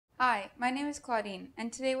Hi, my name is Claudine,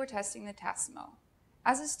 and today we're testing the Tassimo.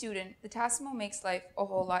 As a student, the Tassimo makes life a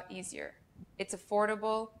whole lot easier. It's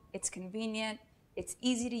affordable, it's convenient, it's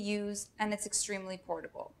easy to use, and it's extremely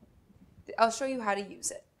portable. I'll show you how to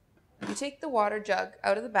use it. You take the water jug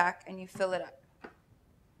out of the back and you fill it up.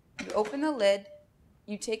 You open the lid,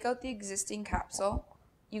 you take out the existing capsule,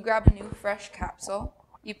 you grab a new fresh capsule,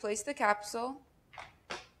 you place the capsule,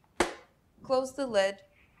 close the lid,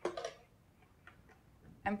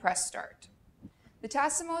 and press start. The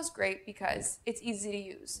Tassimo is great because it's easy to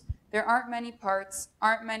use. There aren't many parts,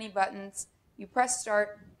 aren't many buttons. You press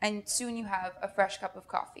start and soon you have a fresh cup of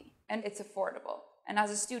coffee. And it's affordable. And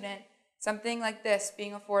as a student, something like this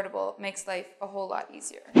being affordable makes life a whole lot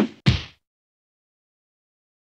easier.